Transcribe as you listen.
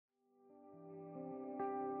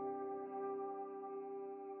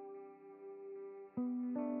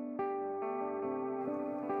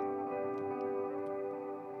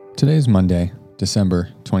Today is Monday, December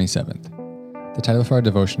 27th. The title for our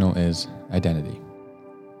devotional is Identity.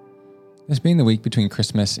 This being the week between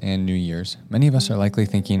Christmas and New Year's, many of us are likely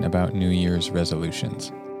thinking about New Year's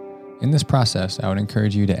resolutions. In this process, I would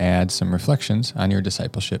encourage you to add some reflections on your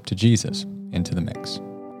discipleship to Jesus into the mix.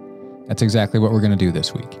 That's exactly what we're going to do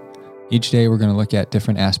this week. Each day, we're going to look at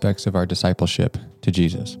different aspects of our discipleship to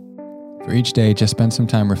Jesus. For each day, just spend some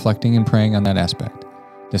time reflecting and praying on that aspect,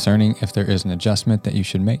 discerning if there is an adjustment that you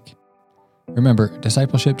should make. Remember,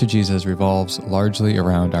 discipleship to Jesus revolves largely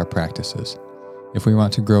around our practices. If we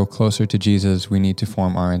want to grow closer to Jesus, we need to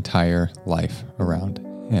form our entire life around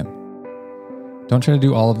Him. Don't try to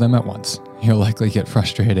do all of them at once. You'll likely get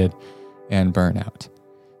frustrated and burn out.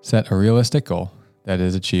 Set a realistic goal that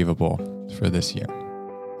is achievable for this year.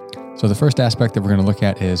 So the first aspect that we're going to look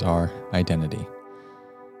at is our identity.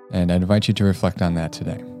 And I'd invite you to reflect on that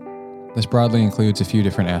today. This broadly includes a few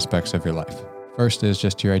different aspects of your life. First is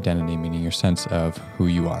just your identity, meaning your sense of who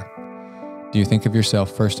you are. Do you think of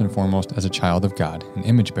yourself first and foremost as a child of God, an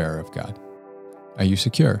image bearer of God? Are you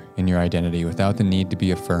secure in your identity without the need to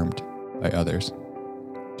be affirmed by others?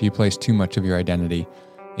 Do you place too much of your identity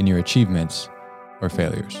in your achievements or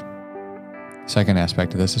failures? Second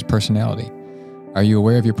aspect of this is personality. Are you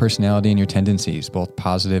aware of your personality and your tendencies, both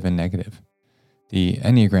positive and negative? The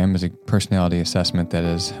Enneagram is a personality assessment that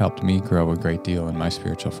has helped me grow a great deal in my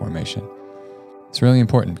spiritual formation. It's really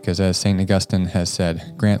important because, as St. Augustine has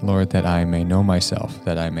said, "Grant, Lord, that I may know myself,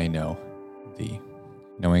 that I may know Thee."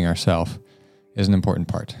 Knowing ourselves is an important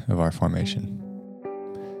part of our formation.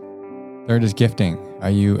 Third is gifting.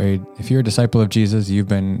 If you're a disciple of Jesus, you've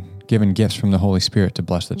been given gifts from the Holy Spirit to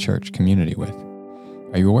bless the church community with.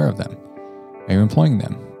 Are you aware of them? Are you employing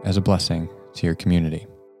them as a blessing to your community?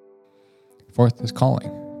 Fourth is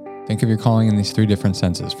calling. Think of your calling in these three different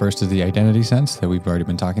senses. First is the identity sense that we've already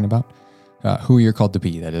been talking about. Who you're called to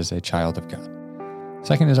be, that is a child of God.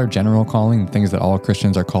 Second is our general calling, things that all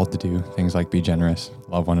Christians are called to do, things like be generous,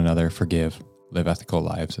 love one another, forgive, live ethical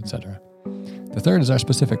lives, etc. The third is our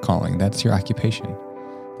specific calling, that's your occupation.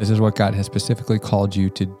 This is what God has specifically called you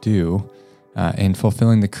to do in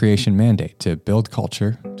fulfilling the creation mandate, to build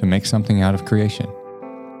culture, to make something out of creation.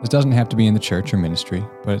 This doesn't have to be in the church or ministry,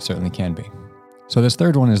 but it certainly can be. So this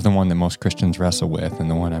third one is the one that most Christians wrestle with and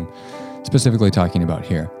the one I'm specifically talking about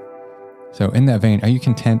here. So in that vein, are you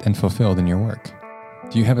content and fulfilled in your work?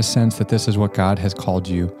 Do you have a sense that this is what God has called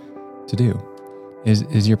you to do?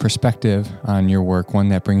 Is your perspective on your work one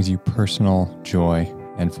that brings you personal joy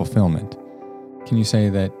and fulfillment? Can you say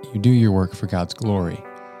that you do your work for God's glory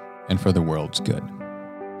and for the world's good?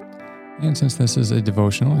 And since this is a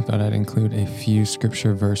devotional, I thought I'd include a few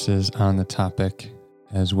scripture verses on the topic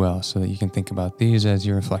as well, so that you can think about these as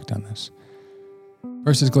you reflect on this.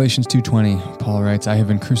 First is Galatians 2:20. Paul writes, "I have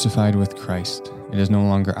been crucified with Christ. It is no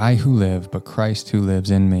longer I who live, but Christ who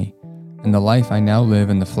lives in me. And the life I now live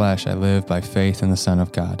in the flesh, I live by faith in the Son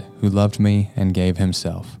of God, who loved me and gave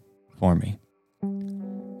himself for me."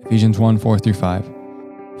 Ephesians 1:4-5.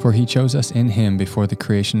 "For he chose us in him before the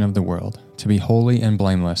creation of the world, to be holy and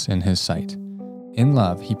blameless in his sight. In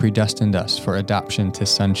love, he predestined us for adoption to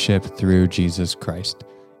sonship through Jesus Christ,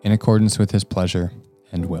 in accordance with his pleasure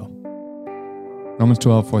and will." Romans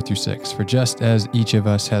 12:4-6. "For just as each of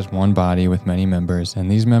us has one body with many members,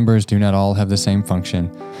 and these members do not all have the same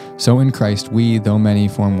function, so in Christ we, though many,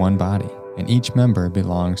 form one body, and each member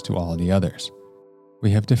belongs to all the others.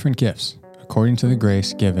 We have different gifts, according to the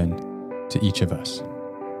grace given to each of us."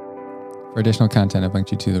 For additional content, I've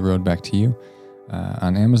linked you to The Road Back to You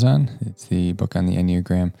on Amazon. It's the book on the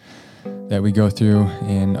Enneagram that we go through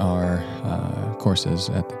in our courses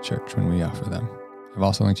at the church when we offer them. I've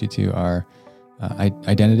also linked you to our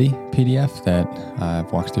identity PDF that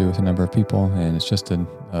I've walked through with a number of people, and it's just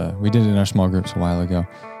we did it in our small groups a while ago.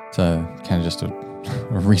 It's kind of just a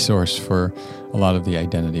resource for a lot of the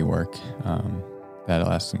identity work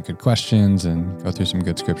that'll ask some good questions and go through some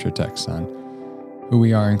good scripture texts on who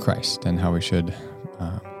we are in Christ and how we should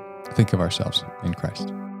think of ourselves in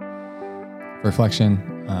Christ. Reflection,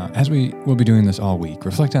 as we will be doing this all week,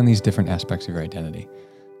 reflect on these different aspects of your identity.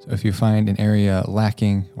 So if you find an area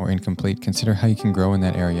lacking or incomplete, consider how you can grow in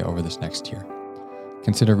that area over this next year.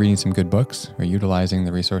 Consider reading some good books or utilizing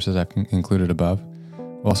the resources I've included above.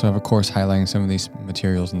 We'll also have a course highlighting some of these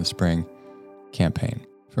materials in the spring campaign.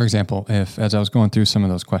 For example, if as I was going through some of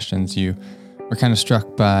those questions, you were kind of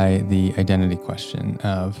struck by the identity question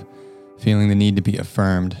of feeling the need to be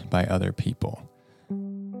affirmed by other people.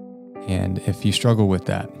 And if you struggle with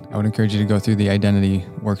that, I would encourage you to go through the identity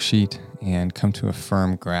worksheet and come to a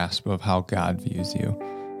firm grasp of how God views you,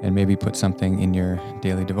 and maybe put something in your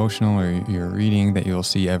daily devotional or your reading that you'll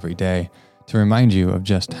see every day to remind you of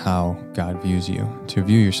just how God views you, to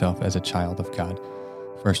view yourself as a child of God,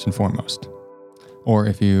 first and foremost. Or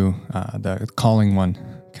if the calling one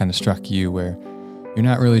kind of struck you where you're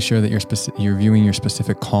not really sure that you're viewing your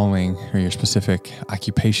specific calling or your specific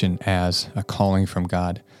occupation as a calling from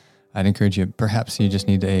God, I'd encourage you, perhaps you just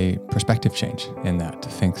need a perspective change in that, to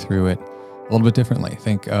think through it a little bit differently.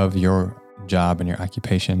 Think of your job and your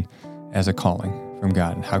occupation as a calling from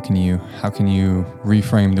God. And how can you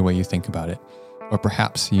reframe the way you think about it? Or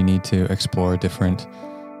perhaps you need to explore different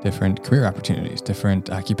career opportunities, different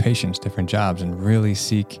occupations, different jobs, and really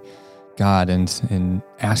seek God and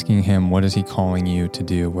asking Him, what is He calling you to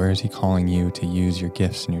do? Where is He calling you to use your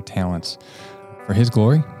gifts and your talents for His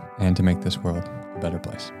glory and to make this world a better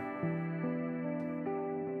place?